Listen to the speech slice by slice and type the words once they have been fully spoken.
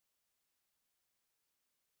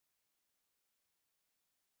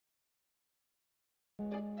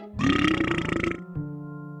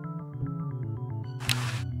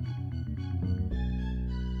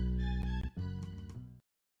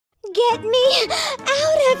Get me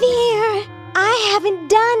out of here! I haven't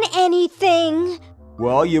done anything.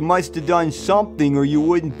 Well, you must have done something or you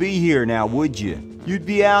wouldn't be here now, would you? You'd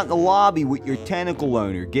be out in the lobby with your tentacle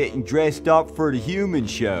owner, getting dressed up for the human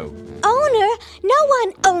show. Owner? No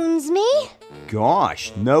one owns me.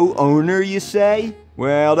 Gosh, no owner, you say?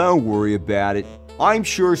 Well, don't worry about it. I'm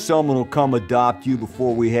sure someone will come adopt you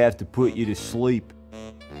before we have to put you to sleep.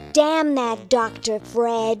 Damn that Dr.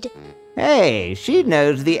 Fred. Hey, she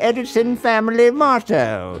knows the Edison family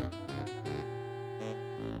motto.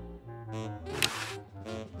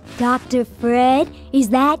 Dr. Fred, is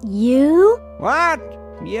that you? What?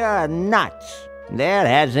 You're nuts. There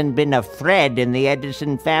hasn't been a Fred in the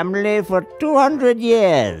Edison family for 200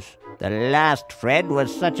 years. The last Fred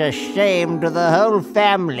was such a shame to the whole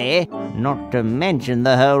family, not to mention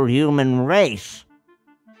the whole human race.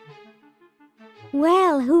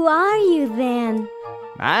 Well, who are you then?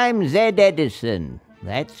 I'm Zed Edison.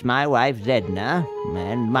 That's my wife Zedna,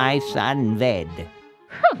 and my son Ved.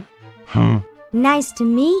 Nice to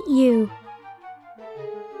meet you.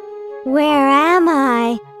 Where am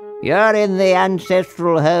I? You're in the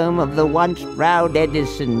ancestral home of the once proud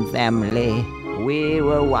Edison family. We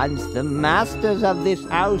were once the masters of this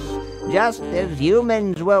house, just as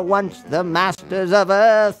humans were once the masters of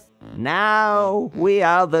Earth. Now we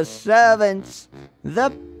are the servants,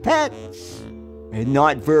 the pets. And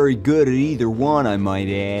not very good at either one, I might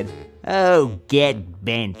add. Oh, get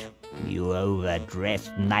bent, you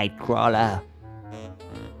overdressed nightcrawler.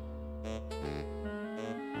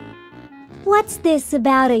 What's this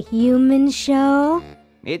about a human show?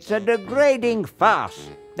 It's a degrading farce.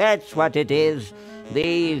 That's what it is.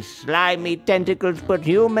 These slimy tentacles put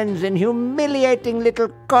humans in humiliating little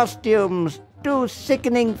costumes, do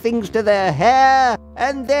sickening things to their hair,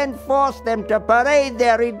 and then force them to parade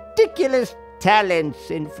their ridiculous talents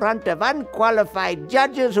in front of unqualified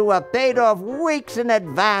judges who were paid off weeks in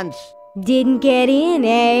advance. Didn't get in,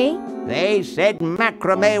 eh? They said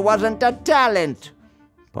macrame wasn't a talent.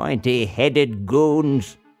 Pointy-headed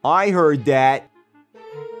goons. I heard that.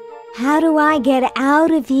 How do I get out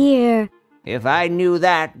of here? If I knew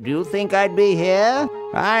that, do you think I'd be here?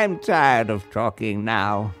 I'm tired of talking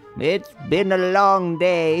now. It's been a long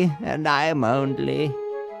day, and I'm only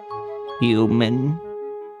human.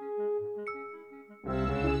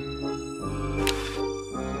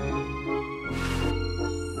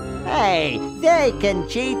 Hey, they can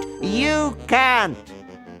cheat, you can't.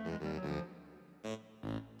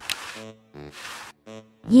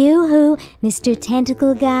 You who, Mr.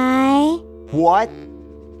 Tentacle Guy? What?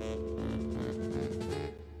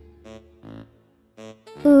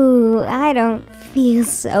 Ooh, I don't feel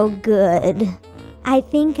so good. I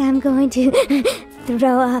think I'm going to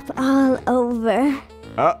throw up all over.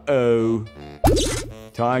 Uh-oh.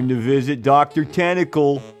 Time to visit Dr.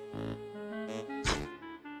 Tentacle.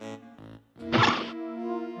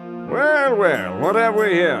 Well, well, what have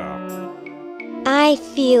we here? I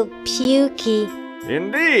feel pukey.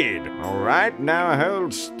 Indeed. All right, now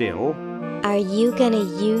hold still. Are you gonna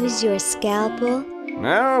use your scalpel?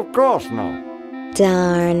 No, of course not.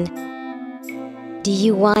 Darn. Do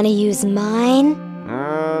you want to use mine?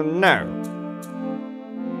 No.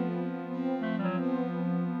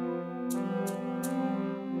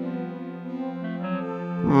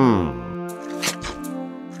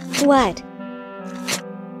 What?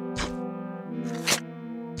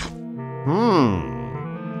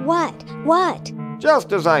 What?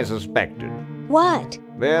 Just as I suspected. What?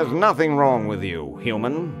 There's nothing wrong with you,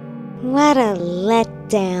 human. What a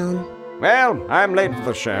letdown. Well, I'm late for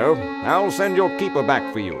the show. I'll send your keeper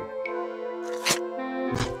back for you.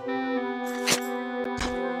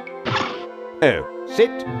 Oh,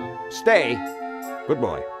 sit, stay. Good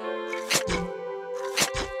boy.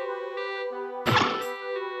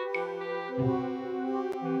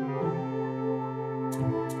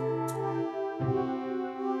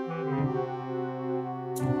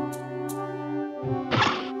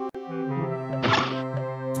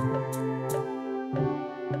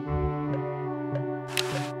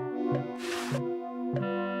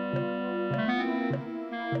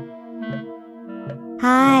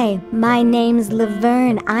 Hi, my name's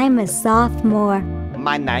Laverne. I'm a sophomore.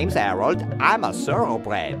 My name's Harold. I'm a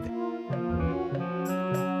thoroughbred.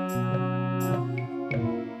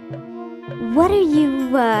 What are you,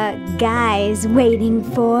 guys waiting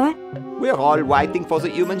for? We're all waiting for the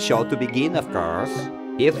human show to begin, of course.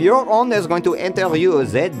 If your owner's going to interview,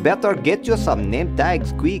 they'd better get you some name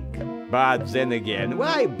tags quick. But then again,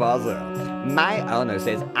 why bother? My owner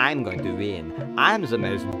says I'm going to win. I'm the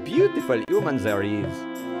most beautiful human there is.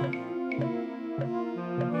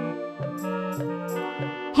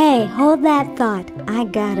 Hey, hold that thought. I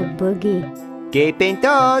got a boogie. Keep in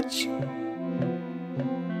touch.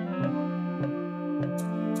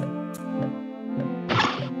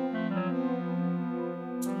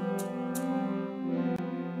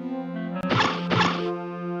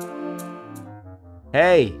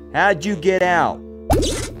 Hey, how'd you get out?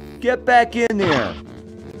 Get back in there.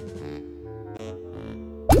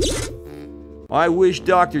 I wish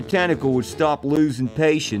Dr. Tentacle would stop losing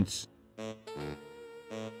patience.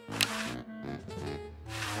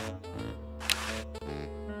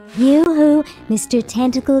 Yoo-hoo, Mr.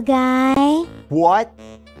 Tentacle Guy. What?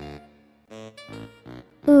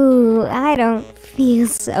 Ooh, I don't feel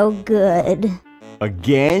so good.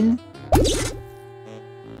 Again?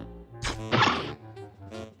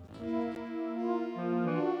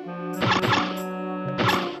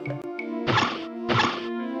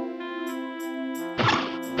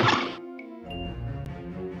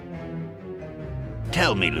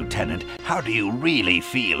 Tell me, Lieutenant, how do you really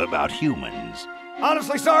feel about humans?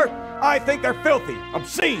 Honestly, sir, I think they're filthy,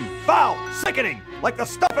 obscene, foul, sickening, like the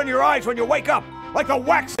stuff in your eyes when you wake up, like the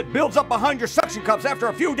wax that builds up behind your suction cups after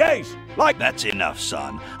a few days, like— That's enough,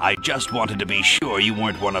 son. I just wanted to be sure you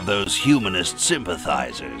weren't one of those humanist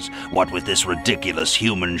sympathizers. What with this ridiculous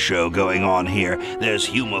human show going on here, there's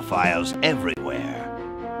humophiles everywhere.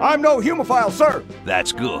 I'm no humophile, sir!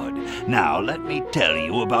 That's good. Now let me tell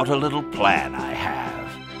you about a little plan I have.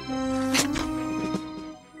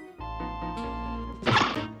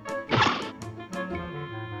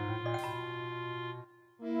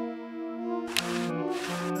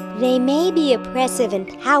 They may be oppressive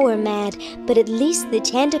and power mad, but at least the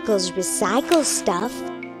tentacles recycle stuff.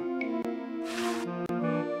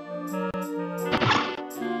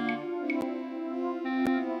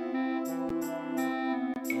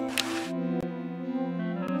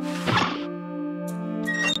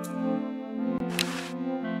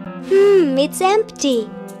 It's empty.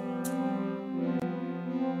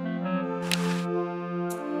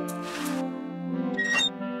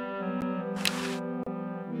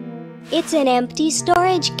 It's an empty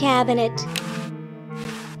storage cabinet.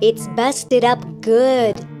 It's busted up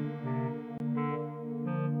good.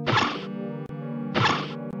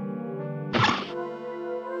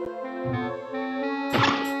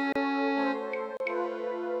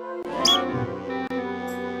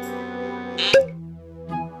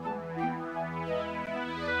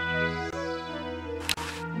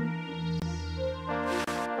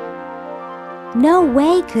 No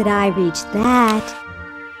way could I reach that.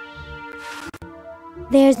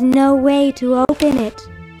 There's no way to open it.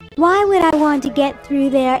 Why would I want to get through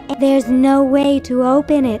there? There's no way to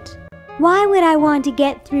open it. Why would I want to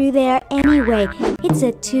get through there anyway? It's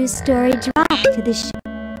a 2-story drop to the ship.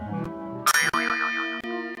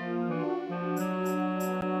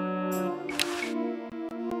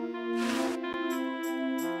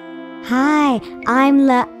 Hi, I'm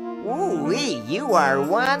Ooh-wee, you are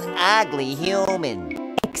one ugly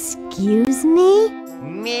human. Excuse me?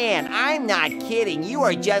 Man, I'm not kidding. You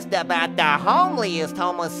are just about the homeliest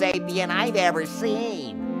Homo sapien I've ever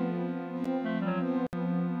seen.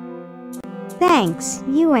 Thanks,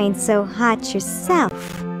 you ain't so hot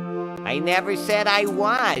yourself. I never said I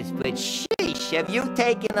was, but sheesh, have you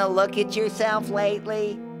taken a look at yourself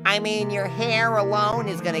lately? I mean, your hair alone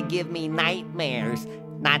is gonna give me nightmares.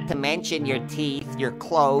 Not to mention your teeth, your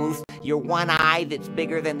clothes, your one eye that's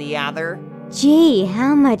bigger than the other. Gee,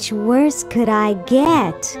 how much worse could I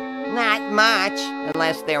get? Not much,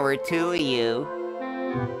 unless there were 2 of you.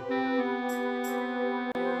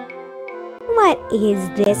 What is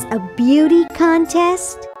this, a beauty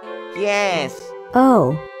contest? Yes.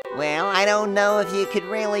 Oh. Well, I don't know if you could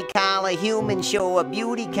really call a human show a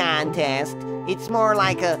beauty contest. It's more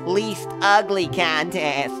like a least ugly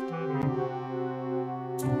contest.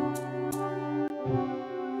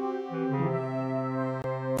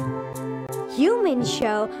 Human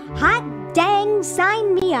show? Hot dang,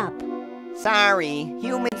 sign me up. Sorry,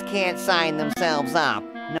 humans can't sign themselves up,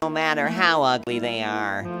 no matter how ugly they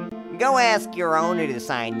are. Go ask your owner to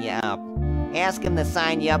sign you up. Ask him to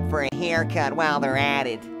sign you up for a haircut while they're at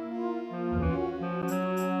it.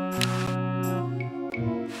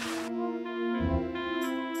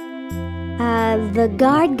 The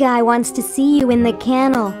guard guy wants to see you in the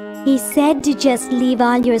kennel. He said to just leave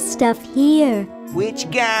all your stuff here.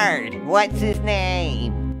 Which guard? What's his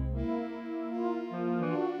name?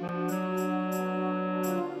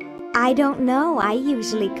 I don't know. I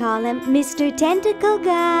usually call him Mr. Tentacle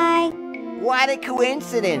Guy. What a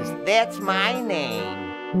coincidence. That's my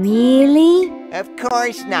name. Really? Of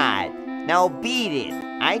course not. Now beat it.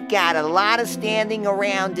 I got a lot of standing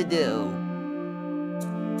around to do.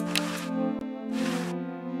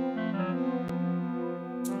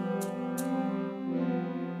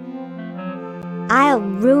 I'll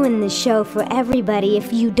ruin the show for everybody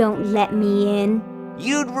if you don't let me in.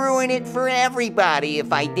 You'd ruin it for everybody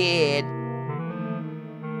if I did.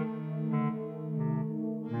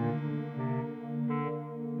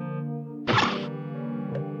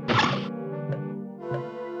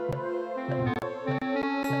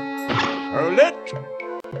 Lit?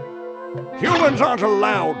 Humans aren't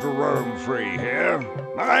allowed to roam free here.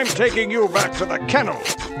 I'm taking you back to the kennel.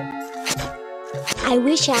 I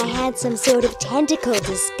wish I had some sort of tentacle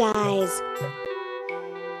disguise.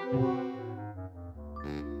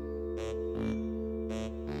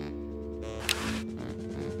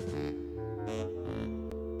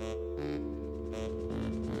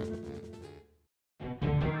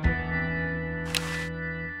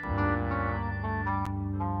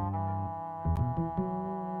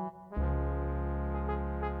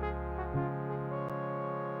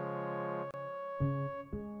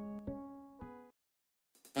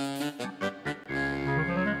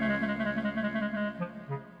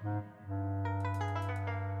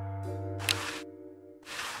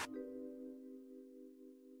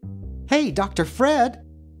 Hey, Dr. Fred!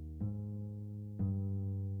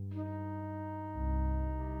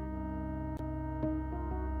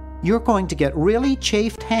 You're going to get really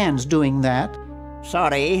chafed hands doing that.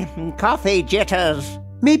 Sorry, coffee jitters.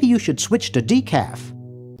 Maybe you should switch to decaf.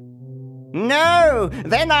 No,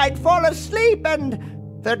 then I'd fall asleep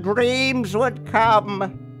and the dreams would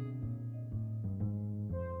come.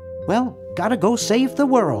 Well, gotta go save the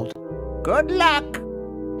world. Good luck.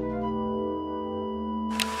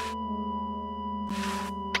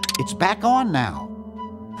 It's back on now.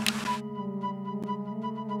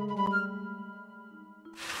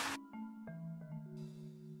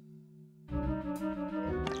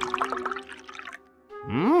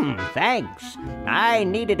 Thanks. I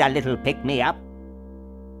needed a little pick-me-up.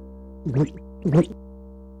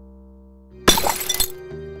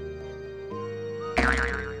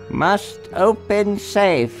 Must open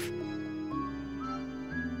safe.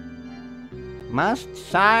 Must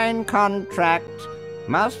sign contract.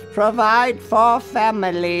 Must provide for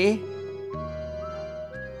family.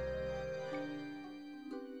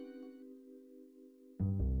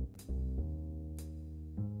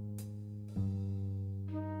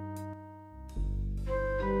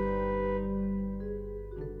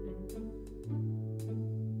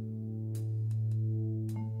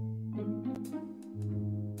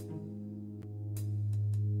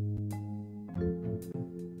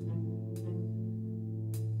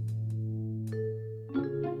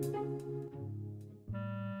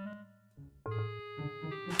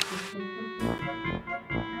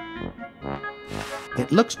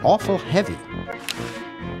 It looks awful heavy.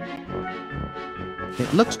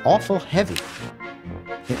 It looks awful heavy.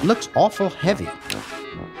 It looks awful heavy.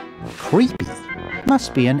 Creepy.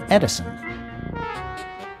 Must be an Edison.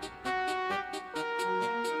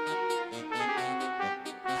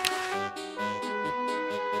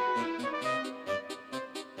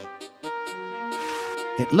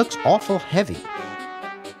 It looks awful heavy.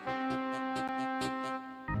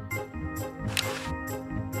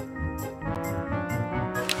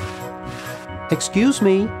 Excuse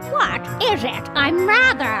me. What is it? I'm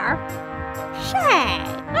rather... Say,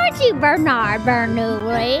 aren't you Bernard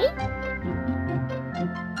Bernoulli?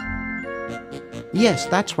 Yes,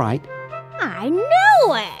 that's right. I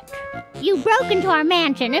knew it! You broke into our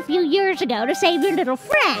mansion a few years ago to save your little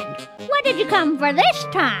friend. What did you come for this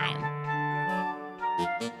time?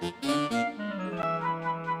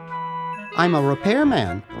 I'm a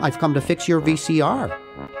repairman. I've come to fix your VCR.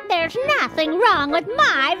 There's nothing wrong with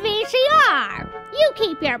my VCR. You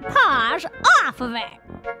keep your paws off of it.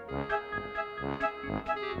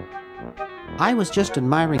 I was just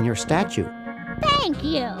admiring your statue. Thank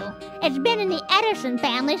you. It's been in the Edison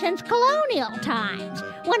family since colonial times.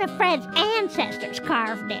 One of Fred's ancestors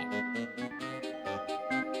carved it.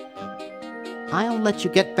 I'll let you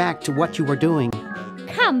get back to what you were doing.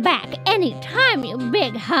 Come back any time, you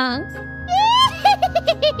big hunk.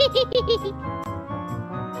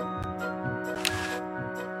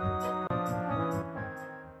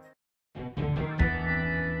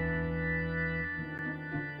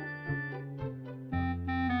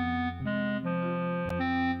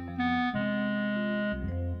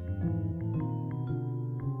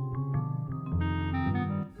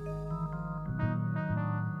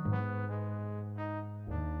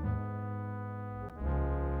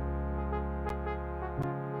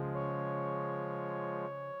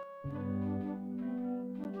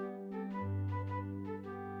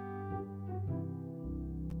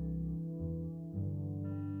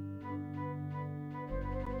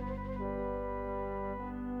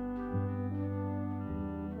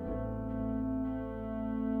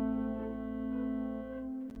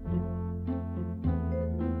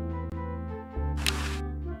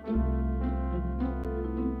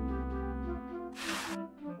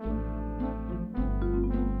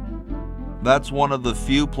 That's one of the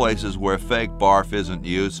few places where fake barf isn't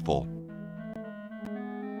useful.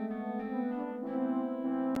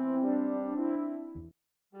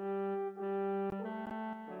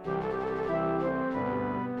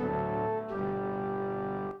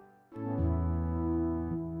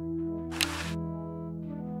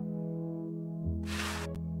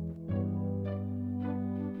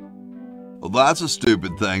 Well, that's a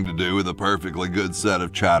stupid thing to do with a perfectly good set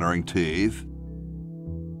of chattering teeth.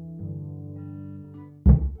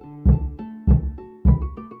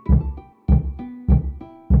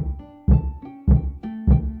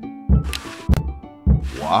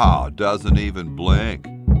 Wow, doesn't even blink.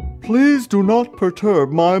 Please do not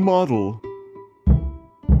perturb my model.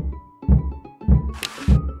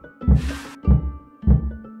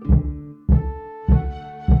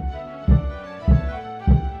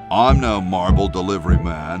 I'm no marble delivery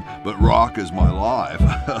man, but rock is my life.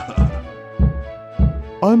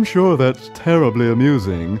 I'm sure that's terribly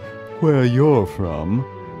amusing, where you're from.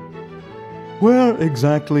 Where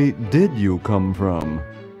exactly did you come from?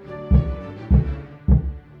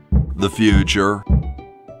 The future.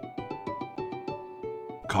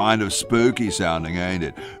 Kind of spooky sounding, ain't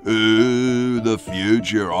it? Ooh, the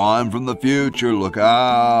future. I'm from the future, look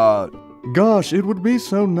out. Gosh, it would be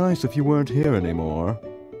so nice if you weren't here anymore.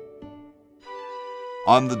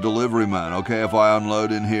 I'm the delivery man, okay, if I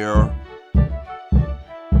unload in here?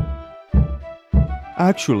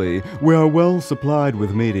 Actually, we are well supplied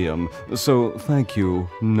with medium, so thank you,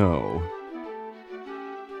 no.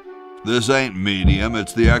 This ain't medium,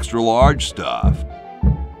 it's the extra large stuff.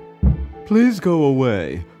 Please go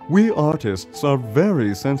away. We artists are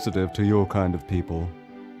very sensitive to your kind of people.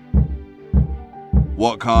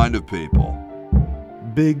 What kind of people?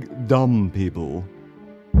 Big, dumb people.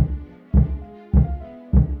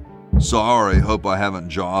 Sorry, hope I haven't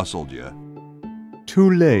jostled you. Too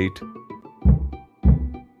late.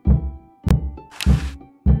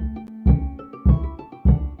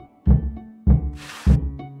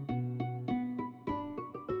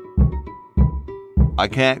 I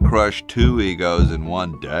can't crush 2 egos in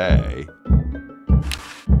one day.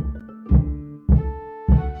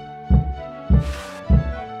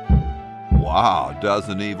 Wow,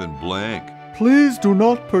 doesn't even blink. Please do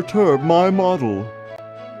not perturb my model.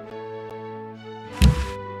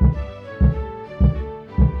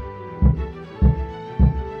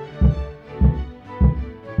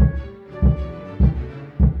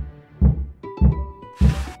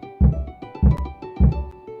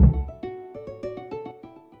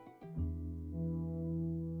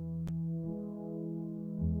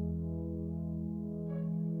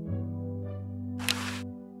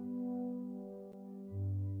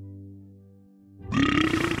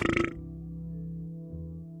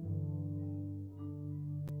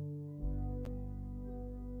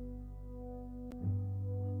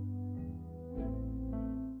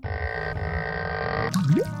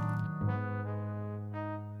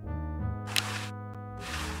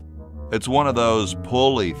 It's one of those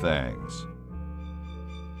pulley things.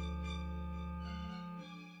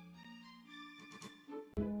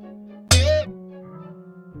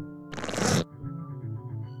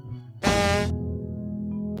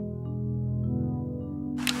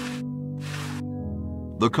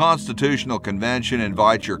 The Constitutional Convention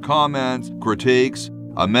invites your comments, critiques,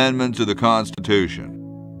 amendments to the Constitution.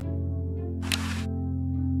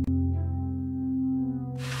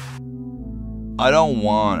 I don't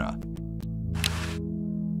wanna.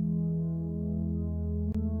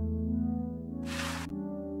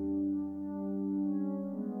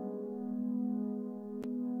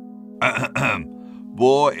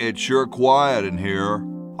 Boy, it's sure quiet in here.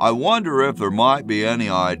 I wonder if there might be any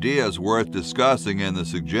ideas worth discussing in the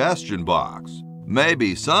suggestion box.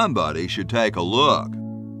 Maybe somebody should take a look.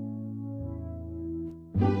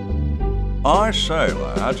 I say,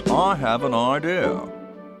 lads, I have an idea.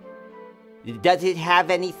 Does it have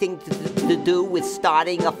anything to do with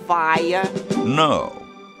starting a fire? No.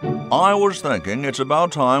 I was thinking it's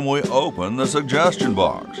about time we open the suggestion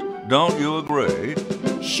box. Don't you agree?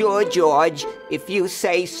 Sure, George, if you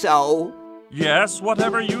say so. Yes,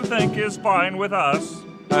 whatever you think is fine with us.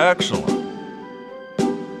 Excellent.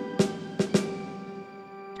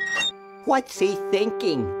 What's he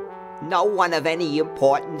thinking? No one of any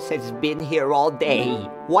importance has been here all day.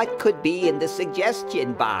 What could be in the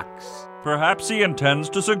suggestion box? Perhaps he intends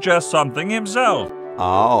to suggest something himself.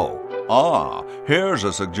 Oh. Here's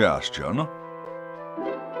a suggestion.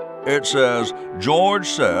 It says, George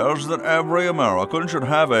says that every American should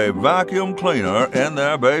have a vacuum cleaner in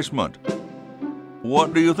their basement.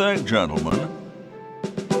 What do you think, gentlemen?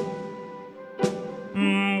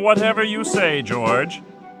 Whatever you say, George.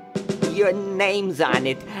 your name's on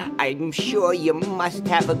it. I'm sure you must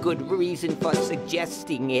have a good reason for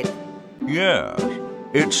suggesting it. Yes,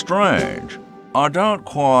 it's strange. I don't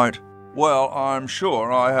quite... Well, I'm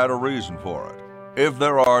sure I had a reason for it. If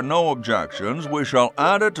there are no objections, we shall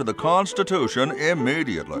add it to the Constitution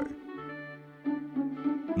immediately.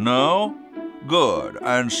 No? Good,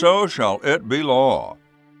 and so shall it be law.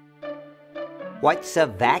 What's a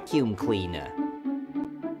vacuum cleaner?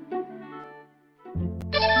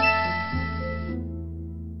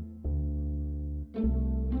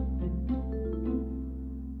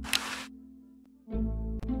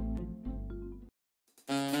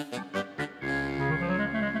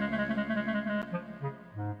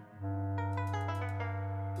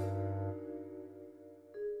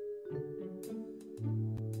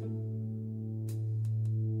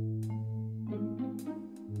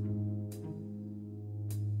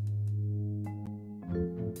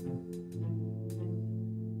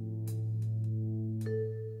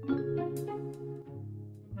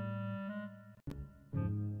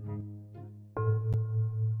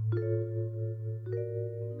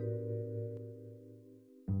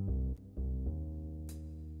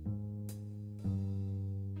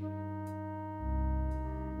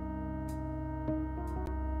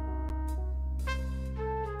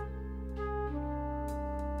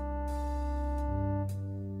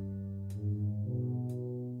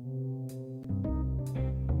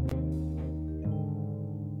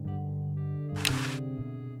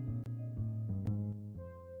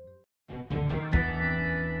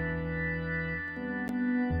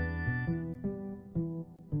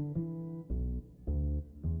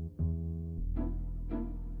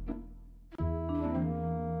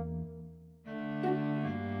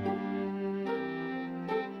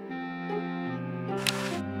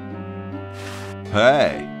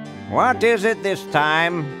 Hey, What is it this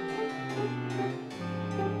time?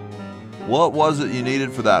 what was it you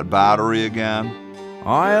needed for that battery again?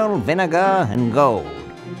 Oil, vinegar, and gold.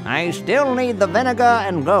 I still need the vinegar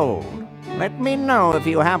and gold. Let me know if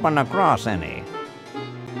you happen across any.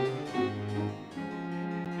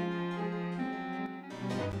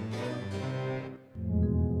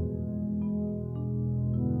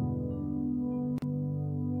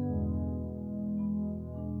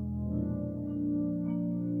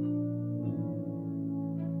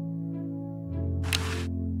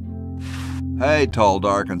 Hey, tall,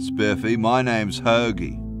 dark, and spiffy, my name's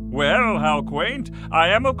Hoagie. Well, how quaint. I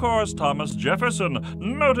am, of course, Thomas Jefferson,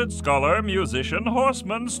 noted scholar, musician,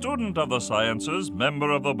 horseman, student of the sciences,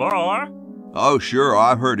 member of the bar. Oh, sure,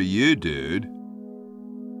 I've heard of you, dude.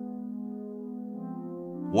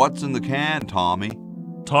 What's in the can, Tommy?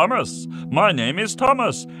 Thomas. My name is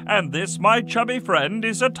Thomas, and this, my chubby friend,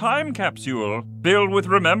 is a time capsule, filled with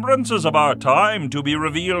remembrances of our time to be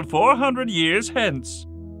revealed 400 years hence.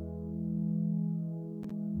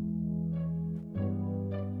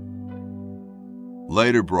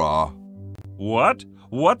 Later, brah. What?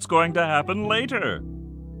 What's going to happen later?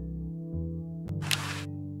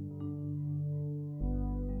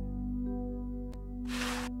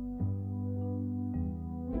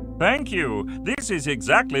 Thank you. This is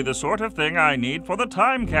exactly the sort of thing I need for the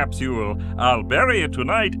time capsule. I'll bury it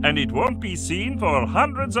tonight, and it won't be seen for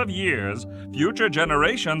hundreds of years. Future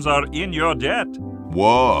generations are in your debt.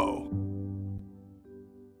 Whoa.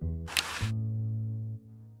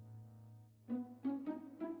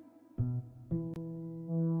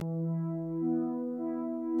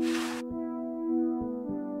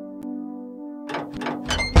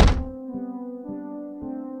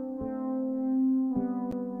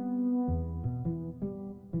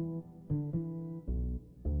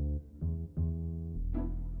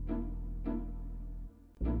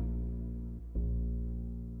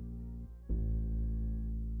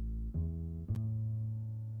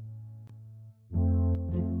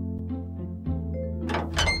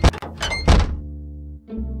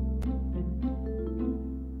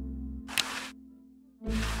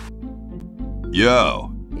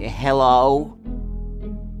 Yo. Hello?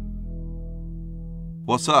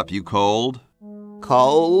 What's up, you cold?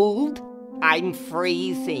 Cold? I'm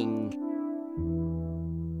freezing.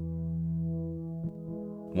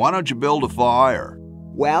 Why don't you build a fire?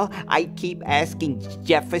 Well, I keep asking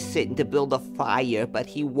Jefferson to build a fire, but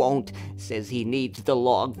he won't. Says he needs the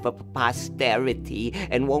log for posterity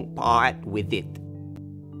and won't part with it.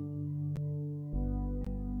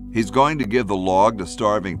 He's going to give the log to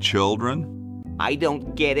starving children? I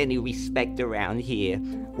don't get any respect around here.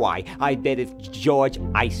 Why, I bet if George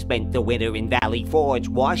I spent the winter in Valley Forge,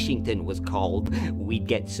 Washington was cold, we'd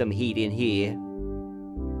get some heat in here.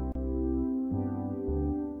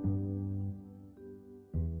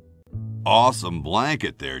 Awesome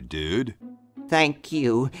blanket there, dude. Thank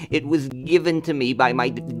you. It was given to me by my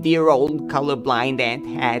dear old colorblind Aunt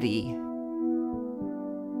Hattie.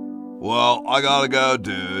 Well, I gotta go,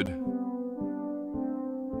 dude.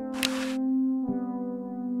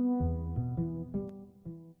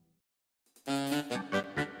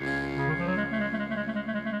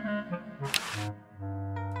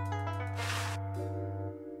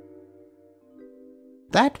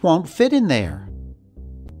 That won't fit in there.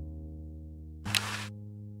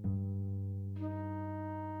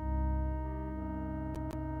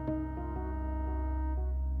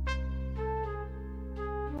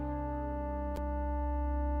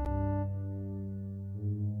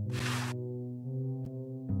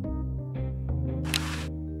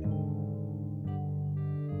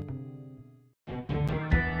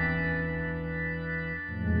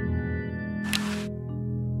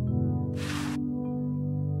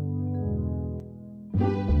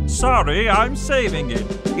 Sorry, I'm saving it.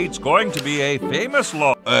 It's going to be a famous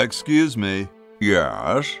law. Excuse me.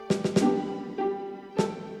 Yes?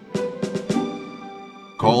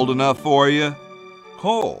 Cold enough for you?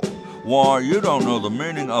 Cold? Why, you don't know the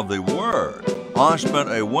meaning of the word. I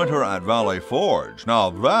spent a winter at Valley Forge.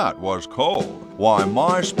 Now that was cold. Why,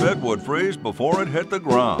 my spit would freeze before it hit the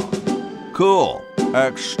ground. Cool.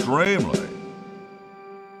 Extremely.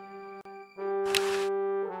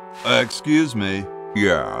 Excuse me.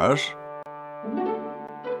 Yes?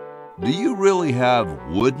 Do you really have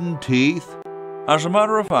wooden teeth? As a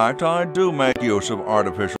matter of fact, I do make use of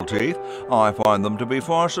artificial teeth. I find them to be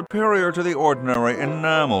far superior to the ordinary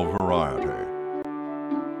enamel variety.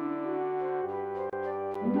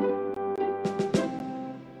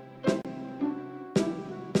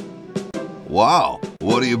 Wow,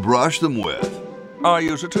 what do you brush them with? I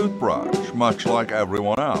use a toothbrush, much like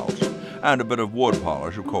everyone else, and a bit of wood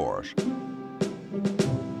polish, of course.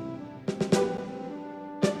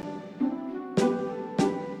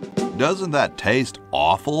 Doesn't that taste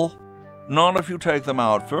awful? Not if you take them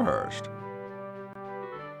out first.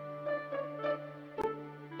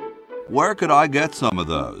 Where could I get some of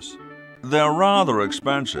those? They're rather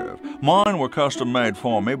expensive. Mine were custom made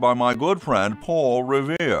for me by my good friend Paul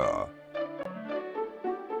Revere.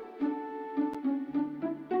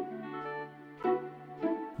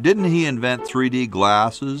 Didn't he invent 3D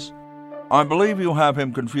glasses? I believe you have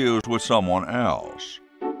him confused with someone else.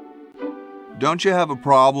 Don't you have a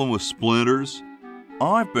problem with splinters?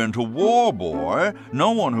 I've been to war, boy.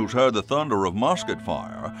 No one who's heard the thunder of musket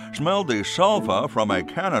fire, smelled the sulphur from a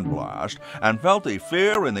cannon blast, and felt the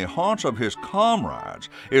fear in the hearts of his comrades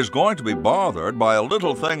is going to be bothered by a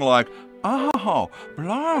little thing like, oh,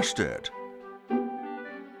 blast it.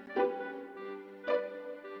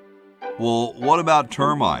 Well, what about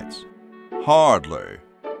termites? Hardly.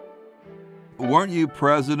 Weren't you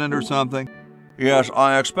president or something? Yes,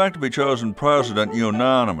 I expect to be chosen president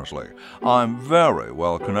unanimously. I'm very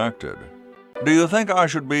well connected. Do you think I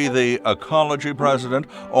should be the ecology president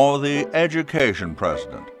or the education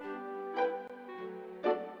president?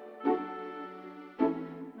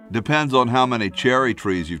 Depends on how many cherry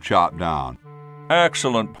trees you've chopped down.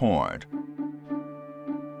 Excellent point.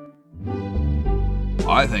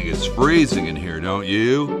 I think it's freezing in here, don't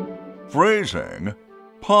you? Freezing?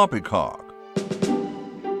 Poppycock.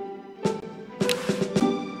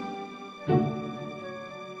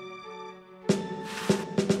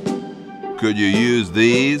 Could you use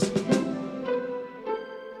these?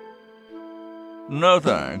 No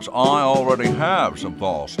thanks, I already have some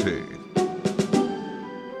false teeth.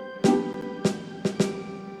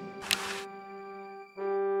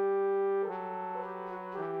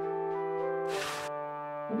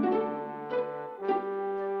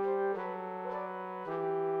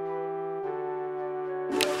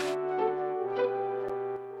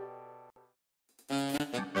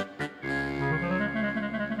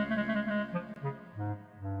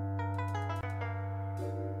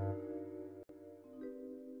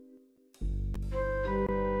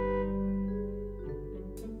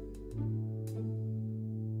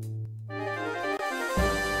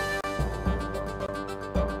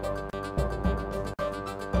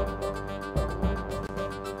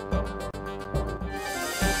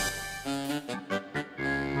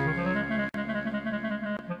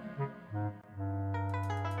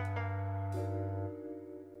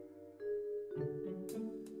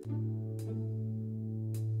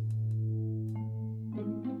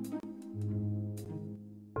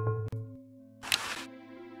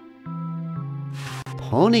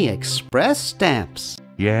 Pony Express stamps.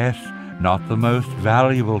 Yes, not the most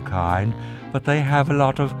valuable kind, but they have a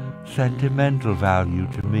lot of sentimental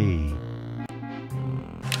value to me.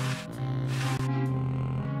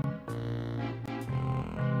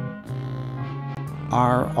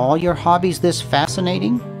 Are all your hobbies this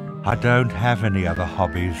fascinating? I don't have any other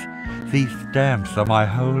hobbies. These stamps are my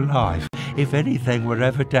whole life. If anything were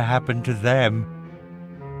ever to happen to them...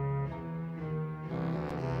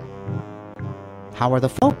 How are the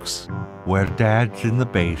folks? Well, Dad's in the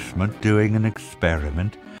basement doing an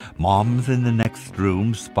experiment. Mom's in the next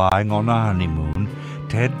room spying on a honeymoon.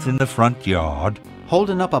 Ted's in the front yard.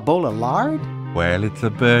 Holding up a bowl of lard? Well, it's a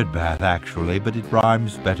bird bath, actually, but it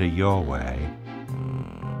rhymes better your way.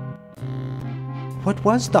 What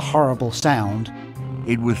was the horrible sound?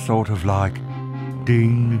 It was sort of like,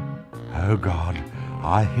 ding. Oh, God,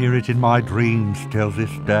 I hear it in my dreams till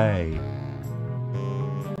this day.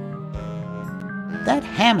 That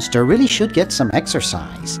hamster really should get some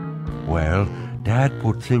exercise. Well, Dad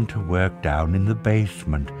puts him to work down in the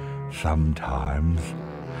basement sometimes.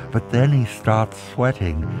 But then he starts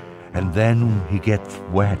sweating, and then he gets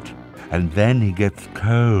wet, and then he gets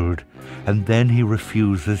cold, and then he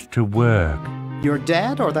refuses to work. Your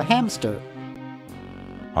dad or the hamster?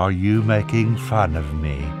 Are you making fun of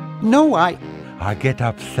me? No, I get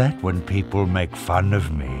upset when people make fun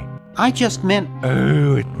of me. I just meant...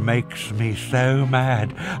 Oh, it makes me so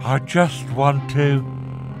mad. I just want to...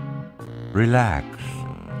 relax.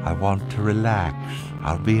 I want to relax.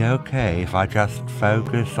 I'll be okay if I just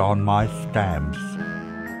focus on my stamps.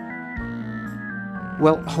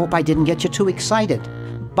 Well, hope I didn't get you too excited.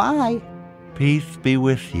 Bye. Peace be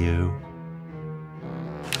with you.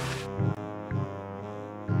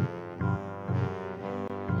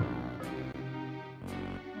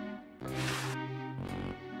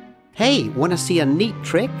 Hey, wanna see a neat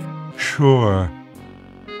trick? Sure.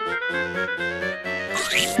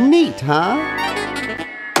 Neat, huh?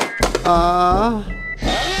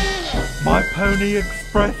 My Pony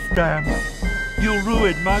Express stamps. You'll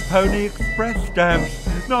ruin my Pony Express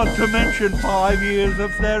stamps. Not to mention 5 years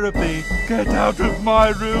of therapy. Get out of my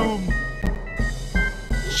room.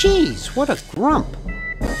 Jeez, what a grump.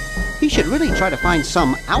 He should really try to find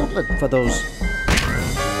some outlet for those...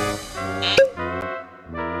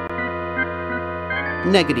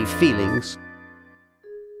 negative feelings.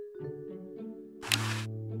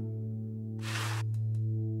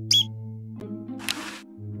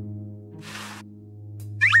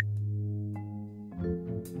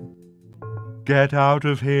 Get out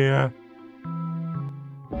of here.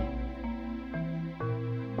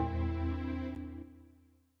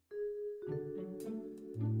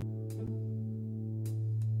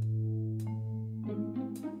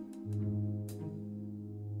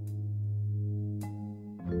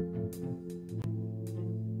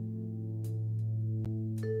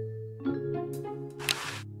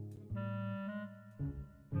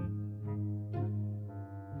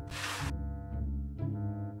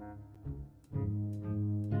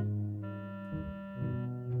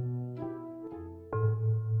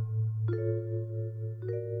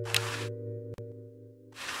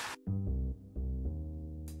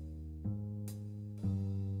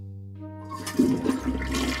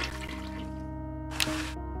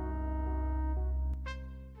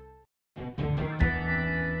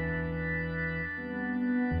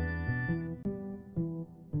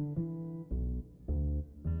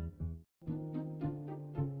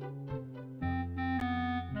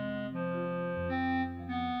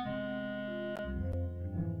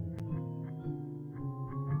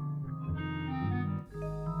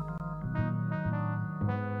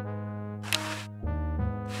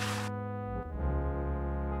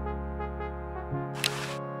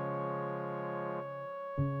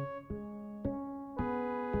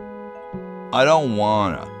 I don't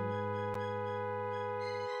wanna.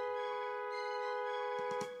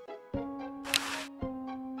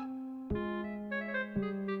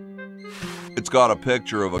 It's got a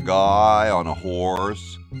picture of a guy on a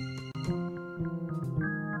horse.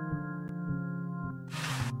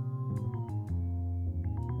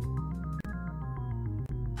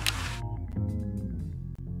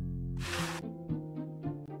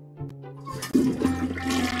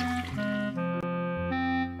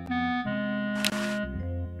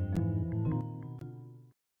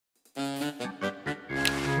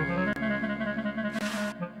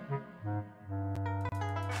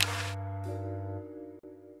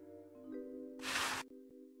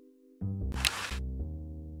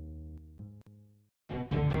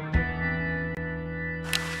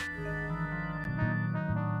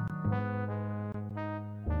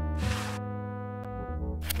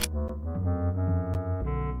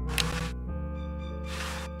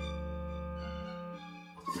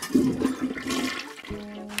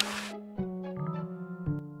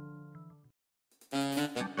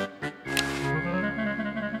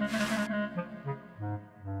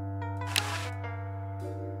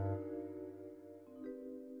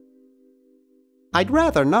 I'd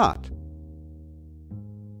rather not.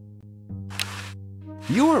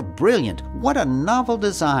 You're brilliant. What a novel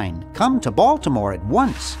design. Come to Baltimore at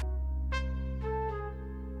once.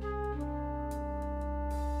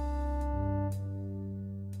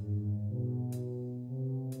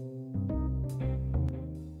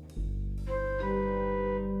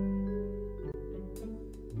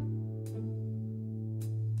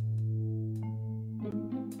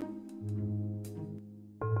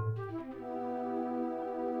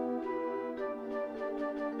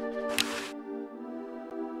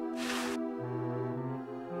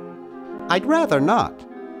 I'd rather not.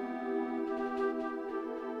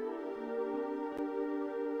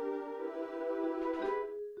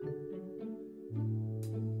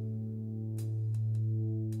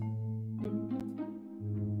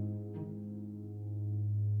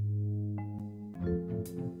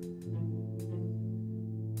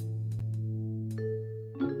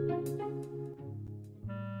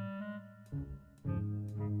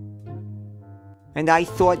 And I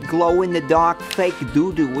thought glow-in-the-dark fake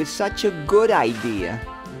doo-doo was such a good idea.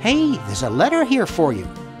 Hey, there's a letter here for you.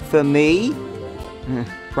 For me?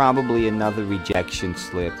 Probably another rejection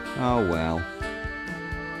slip. Oh well.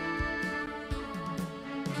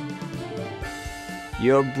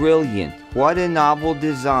 You're brilliant. What a novel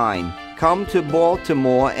design. Come to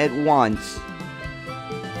Baltimore at once.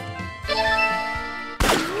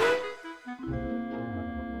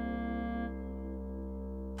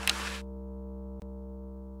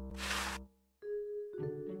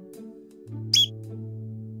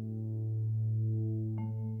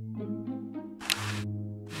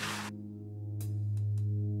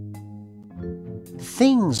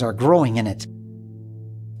 Things are growing in it.